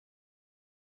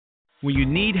When you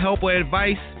need help or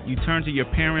advice, you turn to your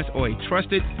parents or a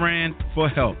trusted friend for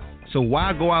help. So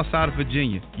why go outside of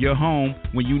Virginia, your home,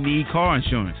 when you need car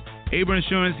insurance? Able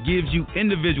Insurance gives you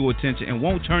individual attention and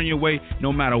won't turn you away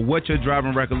no matter what your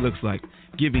driving record looks like.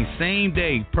 Giving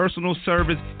same-day personal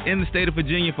service in the state of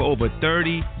Virginia for over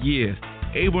 30 years.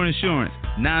 Able Insurance,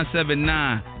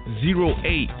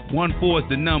 979-0814 is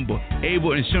the number.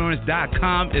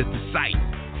 AbleInsurance.com is the site.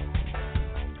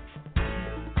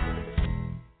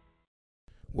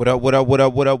 What up,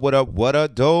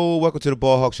 though? Welcome to the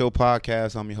Ball Hawk Show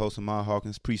podcast. I'm your host, Amar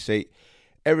Hawkins. Appreciate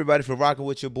everybody for rocking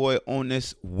with your boy on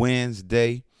this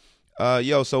Wednesday.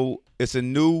 So it's a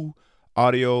new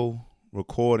audio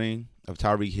recording of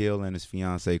Tyreek Hill and his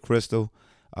fiancee, Crystal,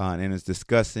 and it's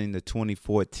discussing the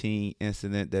 2014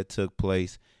 incident that took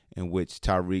place in which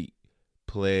Tyreek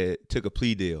took a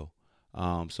plea deal.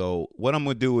 So what I'm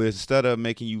going to do is, instead of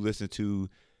making you listen to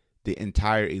the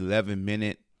entire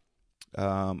 11-minute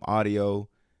audio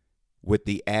with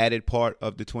the added part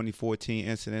of the 2014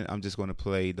 incident, I'm just going to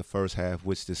play the first half,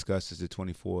 which discusses the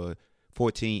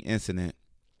 2014 incident,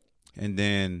 and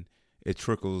then it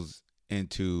trickles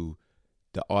into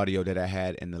the audio that I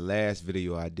had in the last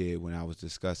video I did when I was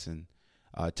discussing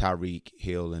Tyreek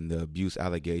Hill and the abuse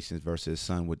allegations versus his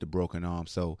son with the broken arm.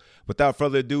 So without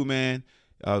further ado, man,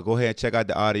 go ahead and check out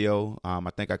the audio. I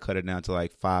think I cut it down to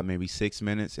like 5, maybe 6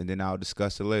 minutes, and then I'll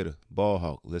discuss it later. Ball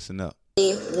Hawk, listen up.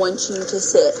 Want you to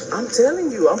sit. I'm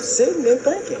telling you, I'm sitting there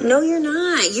thinking. No, you're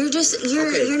not. You're not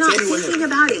thinking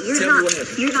about it.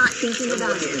 You're not thinking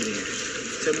about it.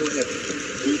 Tell me what happened.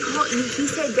 He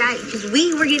said, Daddy, because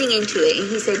we were getting into it,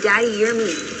 and he said, Daddy, you're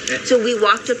me. So we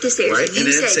walked up the stairs, right. And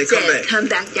you said, come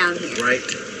back down here. Right.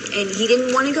 And he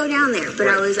didn't want to go down there, but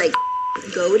I was like,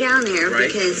 go down there,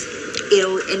 because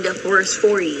it'll end up worse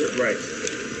for you. Right.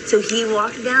 So he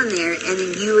walked down there, and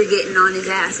then you were getting on his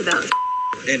ass about.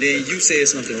 And then you said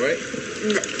something, right?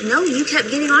 No, you kept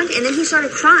getting on, and then he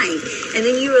started crying, and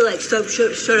then you were like, shut up,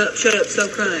 stop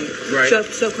crying. Right. Stop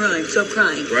crying.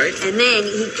 Right. And then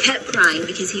he kept crying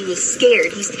because he was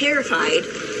scared. He's terrified,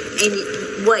 and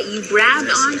what you grabbed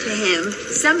onto him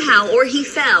somehow, or he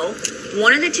fell,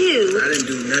 one of the two. I didn't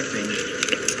do nothing.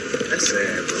 That's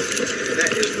sad, bro.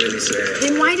 That is really sad.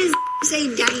 Then why does say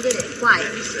Daddy did it? Why?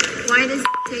 Why does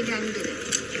say Daddy did it?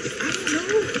 I don't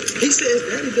know. He says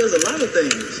Daddy does a lot of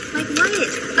things. Like what?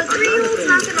 A 3-year-old's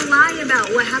not going to lie about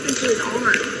what happened to his arm.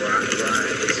 Right.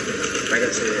 Like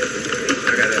I said,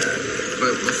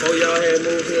 but before y'all had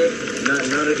moved here,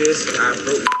 none of this. I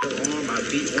broke your arm, I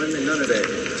beat women, none of that.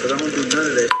 So I don't do none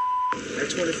of that. That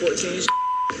 2014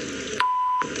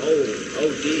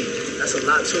 OD. That's a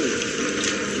lot too.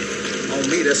 On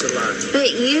me, that's a lot.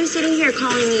 But you sitting here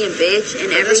calling me a bitch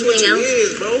and everything that's what you else.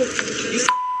 Is, bro.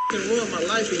 You ruined my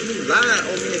life and you lied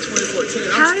on me in 2014.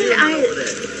 How did I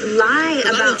lie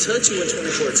about? I didn't touch you in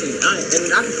 2014. And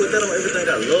I can put that on everything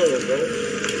I love, bro.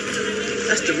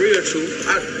 That's the real truth.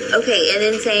 Okay, and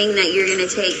then saying that you're gonna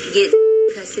get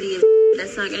custody of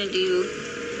that's not gonna do.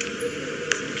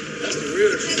 That's the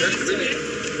real truth. That's really.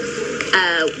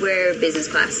 We're business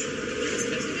class.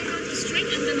 Straight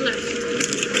and then left.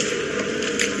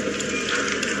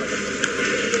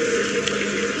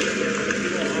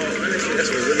 That's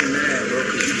what really mad, bro,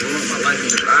 because you ruined my life and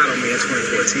you lied on me in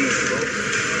 2014, bro.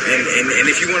 And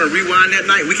if you want to rewind that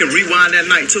night, we can rewind that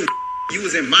night, too. You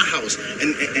was in my house,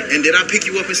 and did I pick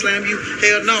you up and slam you?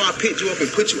 Hell no, I picked you up and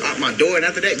put you out my door, and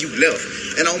after that, you left.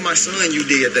 And on my son, you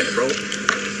did that, bro.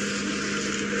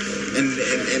 And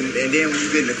then when you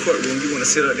get in the courtroom, you want to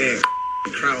sit up there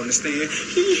and cry on the stand.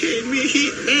 He hit me,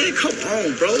 man, come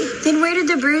on, bro. Then where did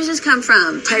the bruises come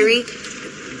from, Tyreek?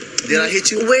 Did I hit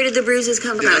you? Where did the bruises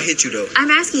come from? Did I hit you, though? I'm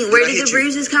asking you, where did the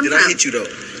bruises come from? Did I hit you, though?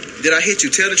 Did I hit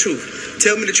you? Tell the truth.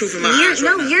 Tell me the truth in my eyes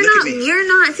right now. You're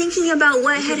not thinking about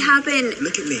what had happened.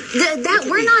 Look at me.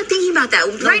 We're not thinking about that.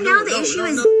 Right now, the issue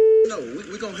is... No,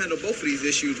 we're going to handle both of these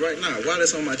issues right now while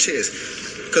it's on my chest.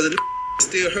 Because the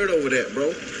still hurt over that,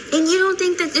 bro. And you don't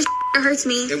think that this hurts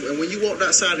me? And when you walked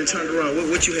outside and turned around,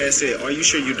 what you had said, are you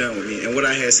sure you're done with me? And what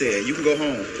I had said, you can go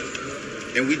home.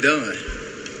 And we done.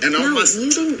 And no,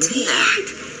 you didn't say that.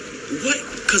 What?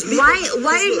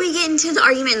 Why did we get into the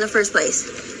argument in the first place?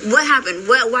 What happened?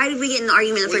 Why did we get in the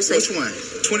argument in the first place? Which one?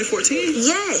 2014?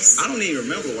 Yes. I don't even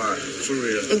remember why, for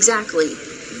real. Exactly.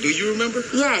 Do you remember?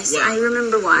 Yes, why? I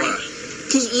remember why. Why?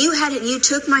 Because you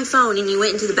took my phone and you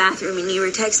went into the bathroom and you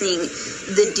were texting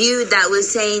the dude that was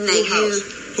saying that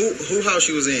Who house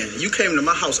you was in? You came to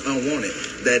my house unwanted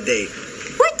that day.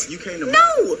 What? You came to my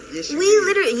No. Yes, we did.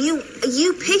 literally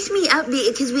you picked me up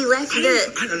because we left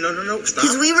No. Stop.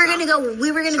 Because we were gonna go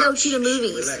to the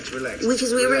movies. Relax.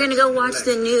 Because we were gonna go watch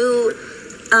the new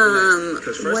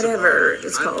whatever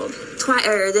it's called.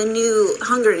 Or the new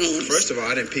Hunger Games. First of all,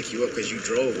 I didn't pick you up because you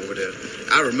drove over there.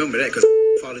 I remember that because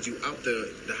followed you out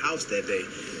the house that day.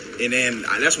 And then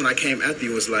that's when I came after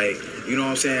you. Was like, you know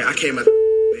what I'm saying? I came at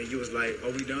and you was like,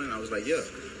 "Are we done?" I was like, "Yeah,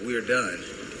 we're done."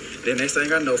 Then next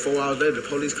thing I know, 4 hours later, the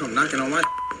police come knocking on my.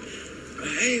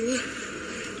 Hey,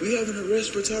 we have an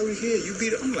arrest for Tyreek here. You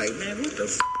beat it. I'm like, man, what the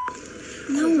f?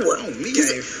 No,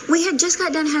 we had just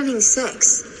got done having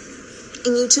sex,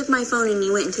 and you took my phone and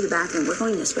you went into the bathroom. We're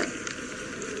going this way.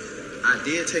 I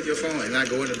did take your phone and I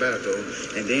go in the bathroom,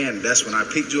 and then that's when I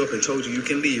picked you up and told you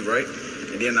can leave, right?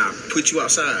 And then I put you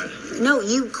outside. No,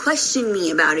 you questioned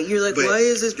me about it. You're like, but why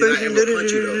is this person?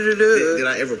 Did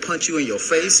I ever punch you in your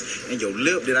face and your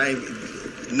lip?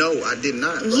 No, I did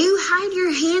not, bro. You had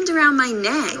your hands around my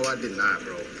neck. No, I did not,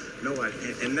 bro. No,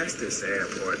 and that's the sad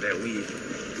part that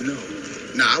no.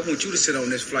 Now, I want you to sit on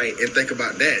this flight and think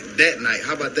about that night.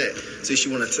 How about that? Since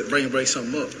you want to bring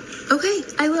something up. Okay,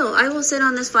 I will. I will sit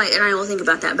on this flight and I will think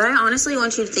about that. But I honestly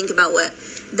want you to think about what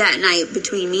that night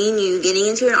between me and you getting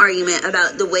into an argument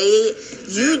about the way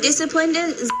you disciplined.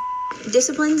 Right.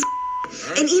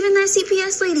 And even that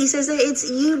CPS lady says that it's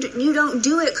you don't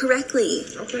do it correctly.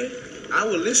 Okay, I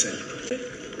will listen.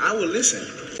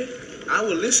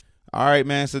 All right,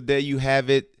 man. So there you have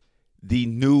it. The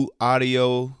new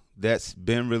audio that's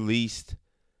been released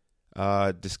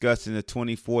discussing the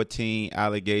 2014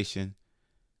 allegation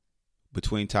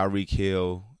between Tyreek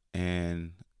Hill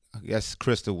and I guess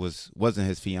Crystal wasn't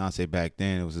his fiance back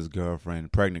then. It was his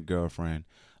girlfriend, pregnant girlfriend.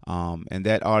 And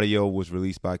that audio was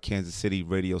released by Kansas City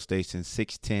radio station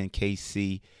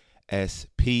 610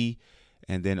 KCSP.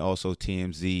 And then also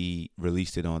TMZ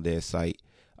released it on their site.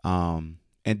 And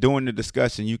during the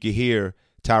discussion, you could hear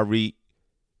Tyreek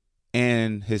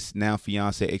and his now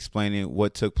fiance explaining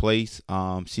what took place.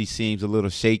 She seems a little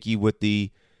shaky with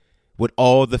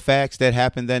all the facts that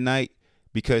happened that night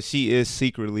because she is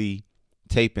secretly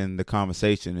taping the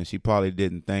conversation, and she probably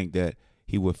didn't think that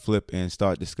he would flip and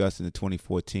start discussing the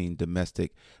 2014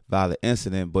 domestic violence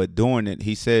incident. But during it,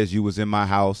 he says, "You was in my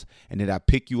house, and did I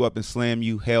pick you up and slam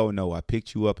you? Hell no. I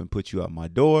picked you up and put you out my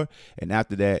door, and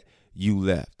after that, you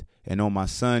left. And on my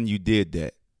son, you did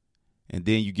that. And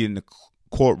then you get in the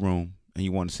courtroom, and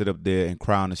you want to sit up there and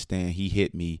cry on the stand. He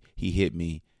hit me.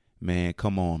 Man,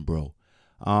 come on, bro."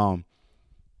 And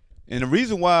the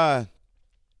reason why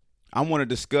I want to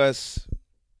discuss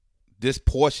this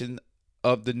portion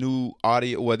of the new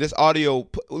audio, this audio,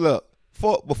 look,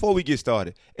 before we get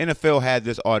started, NFL had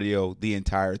this audio the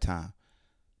entire time.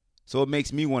 So it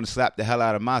makes me want to slap the hell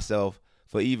out of myself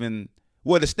for the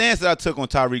stance that I took on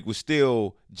Tyreek was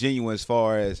still genuine as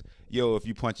far as, if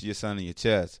you punch your son in your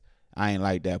chest, I ain't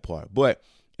like that part. But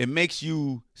it makes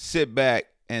you sit back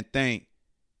and think,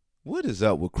 what is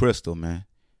up with Crystal, man?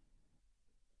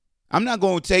 I'm not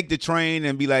going to take the train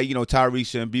and be like, Tyreek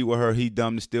shouldn't be with her. He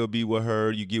dumb to still be with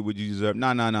her. You get what you deserve.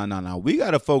 No. We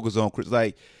got to focus on Crystal.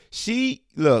 Like, she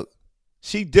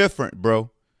different,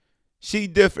 bro. She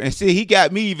different. And see, he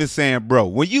got me even saying, bro.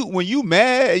 When you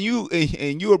mad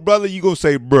and you a brother, you going to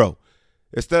say, bro,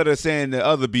 instead of saying the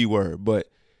other B word. But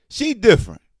she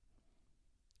different.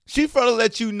 She try to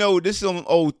let you know this is an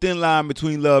old thin line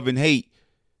between love and hate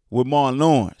with Martin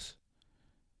Lawrence.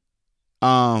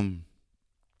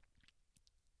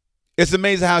 It's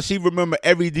amazing how she remember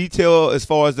every detail as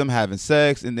far as them having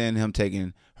sex and then him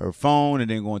taking her phone and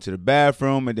then going to the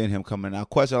bathroom and then him coming out.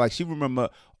 Question, like she remember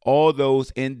all those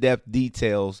in-depth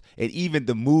details and even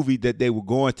the movie that they were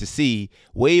going to see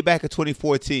way back in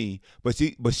 2014.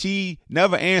 But she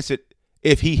never answered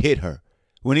if he hit her.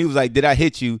 When he was like, "Did I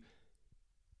hit you?"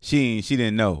 She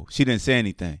didn't know. She didn't say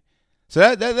anything. So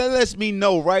that lets me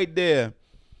know right there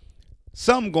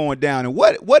something going down. And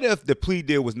what if the plea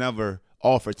deal was never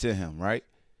offered to him, right?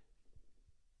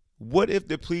 What if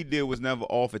the plea deal was never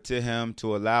offered to him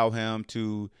to allow him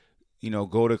to,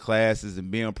 go to classes and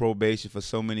be on probation for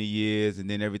so many years and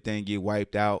then everything get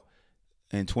wiped out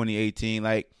in 2018?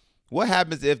 Like, what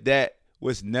happens if that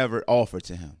was never offered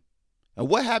to him? And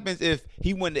what happens if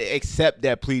he wouldn't accept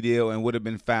that plea deal and would have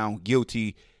been found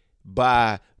guilty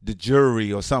by the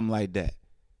jury or something like that?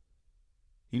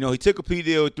 He took a plea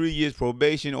deal, 3 years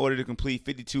probation in order to complete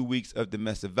 52 weeks of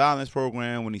domestic violence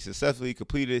program. When he successfully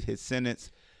completed his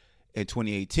sentence in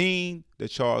 2018, the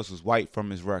charge was wiped from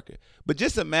his record. But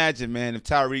just imagine, man, if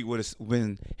Tyreek would have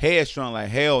been headstrong, like,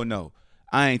 hell no,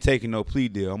 I ain't taking no plea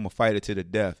deal. I'm going to fight it to the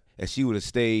death. And she would have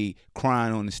stayed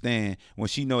crying on the stand when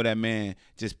she know that man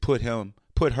just put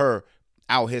her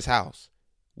out his house.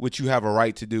 What you have a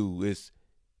right to do is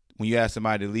when you ask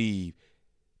somebody to leave,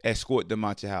 escort them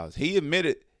out your house. He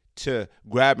admitted to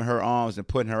grabbing her arms and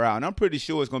putting her out. And I'm pretty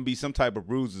sure it's going to be some type of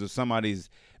bruises if somebody's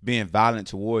being violent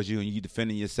towards you and you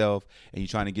defending yourself and you're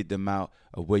trying to get them out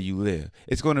of where you live.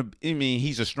 It's going to, I mean,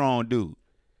 he's a strong dude.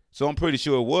 So I'm pretty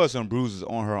sure it was some bruises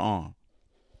on her arm.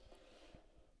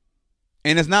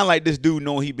 And it's not like this dude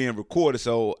know he being recorded,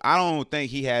 so I don't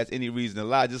think he has any reason to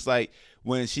lie. Just like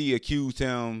when she accused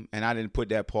him, and I didn't put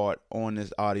that part on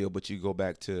this audio, but you go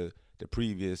back to the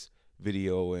previous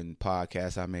video and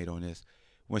podcast I made on this.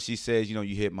 When she says, you know,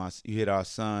 you hit our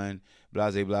son, blah,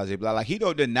 blah, blah, blah. Like, he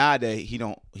don't deny that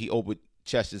he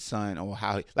over-chested his son or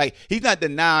how he's not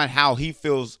denying how he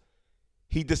feels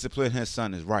he disciplined his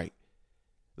son is right.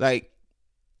 Like,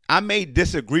 I may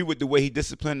disagree with the way he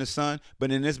disciplined his son, but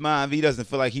in his mind, if he doesn't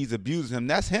feel like he's abusing him,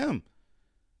 that's him.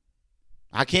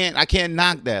 I can't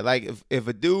knock that. Like, if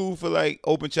a dude feel like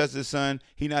open-chested his son,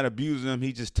 he not abusing him,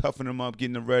 he just toughening him up,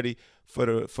 getting him ready for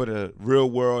the real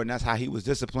world, and that's how he was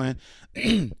disciplined,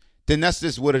 then that's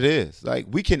just what it is. Like,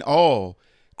 we can all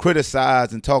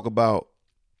criticize and talk about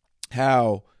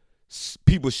how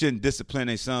people shouldn't discipline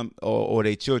their son or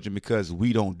their children because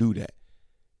we don't do that.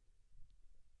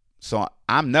 So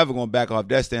I'm never going to back off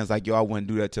that stance like, yo, I wouldn't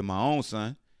do that to my own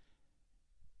son.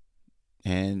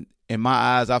 And in my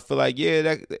eyes, I feel like,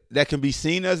 yeah, that can be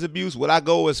seen as abuse. Would I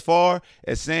go as far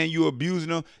as saying you abusing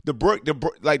them? The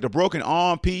broken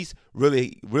arm piece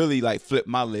really like flipped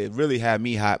my lid, really had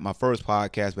me hot my first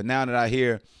podcast. But now that I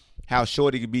hear how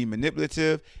Shorty could be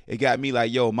manipulative, it got me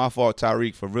like, yo, my fault,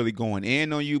 Tyreek, for really going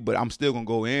in on you, but I'm still going to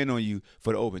go in on you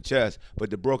for the open chest. But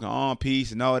the broken arm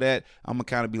piece and all that, I'm going to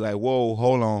kind of be like, whoa,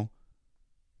 hold on.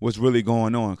 What's really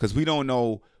going on? Because we don't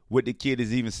know what the kid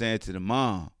is even saying to the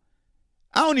mom.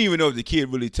 I don't even know if the kid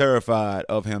really terrified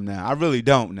of him now. I really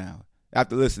don't now.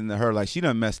 After listening to her, like, she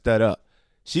done messed that up.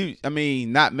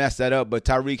 Not messed that up, but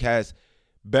Tyreek has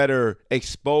better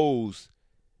exposed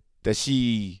that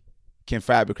she can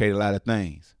fabricate a lot of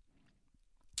things.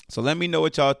 So let me know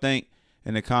what y'all think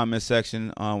in the comment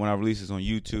section when I release this on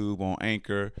YouTube, on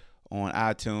Anchor, on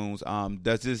iTunes.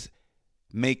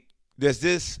 Does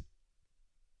this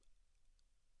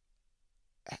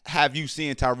have you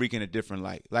seen Tyreek in a different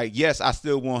light? Like, yes, I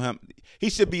still want him. He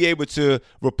should be able to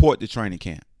report the training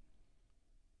camp.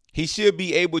 He should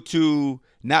be able to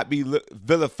not be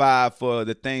vilified for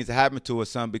the things that happened to his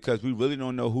son, because we really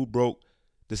don't know who broke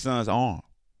the son's arm.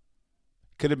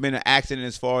 Could have been an accident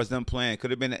as far as them playing.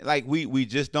 Could have been, like, we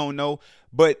just don't know.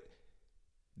 But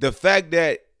the fact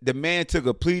that the man took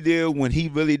a plea deal when he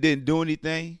really didn't do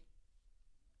anything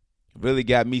really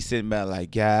got me sitting back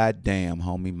like, God damn,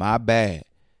 homie, my bad.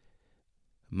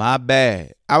 My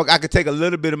bad. I could take a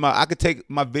little bit of I could take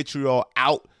my vitriol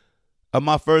out of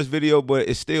my first video, but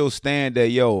it still stand that,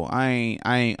 yo,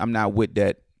 I'm not with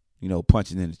that,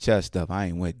 punching in the chest stuff. I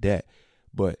ain't with that.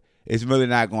 But it's really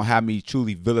not going to have me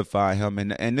truly vilify him.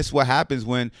 And this is what happens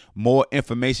when more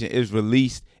information is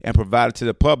released and provided to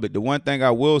the public. The one thing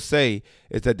I will say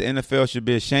is that the NFL should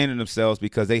be ashamed of themselves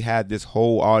because they had this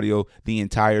whole audio the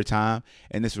entire time.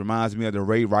 And this reminds me of the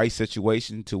Ray Rice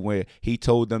situation, to where he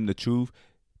told them the truth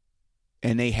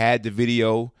and they had the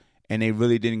video, and they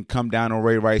really didn't come down on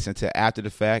Ray Rice until after the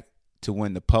fact, to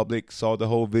when the public saw the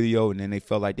whole video, and then they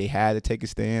felt like they had to take a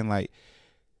stand. Like,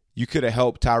 you could have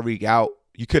helped Tyreek out.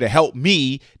 You could have helped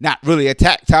me not really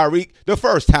attack Tyreek the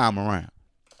first time around.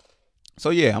 So,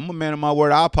 yeah, I'm a man of my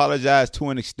word. I apologize to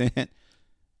an extent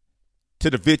to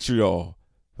the vitriol,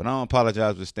 but I don't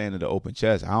apologize for staying at the open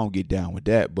chest. I don't get down with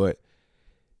that. But,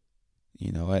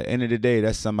 at the end of the day,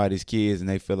 that's somebody's kids, and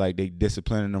they feel like they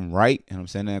disciplining them right, and I'm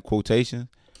saying that in quotation,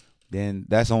 then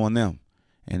that's on them.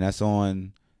 And that's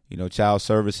on, child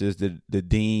services to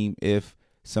deem if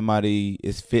somebody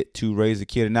is fit to raise a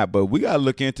kid or not. But we got to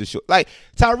look into like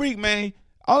Tyreek, man,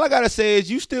 all I got to say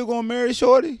is, you still going to marry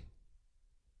Shorty?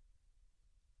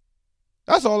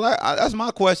 That's all. That's my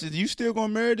question. You still going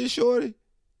to marry this Shorty?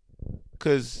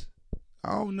 Because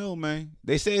I don't know, man.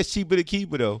 They say it's cheaper to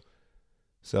keep it, though.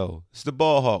 So it's the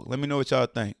Ball Hawk. Let me know what y'all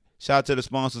think. Shout out to the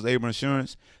sponsors, Abram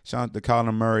Insurance. Shout out to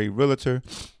Colin Murray, Realtor.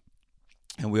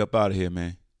 And we up out of here,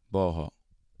 man. Ball Hawk.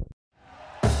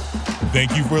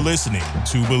 Thank you for listening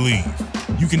to Believe.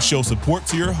 You can show support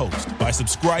to your host by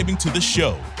subscribing to the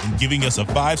show and giving us a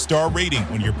 5-star rating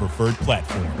on your preferred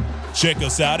platform. Check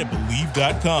us out at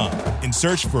Believe.com and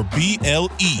search for BLEAV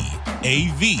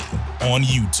on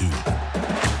YouTube.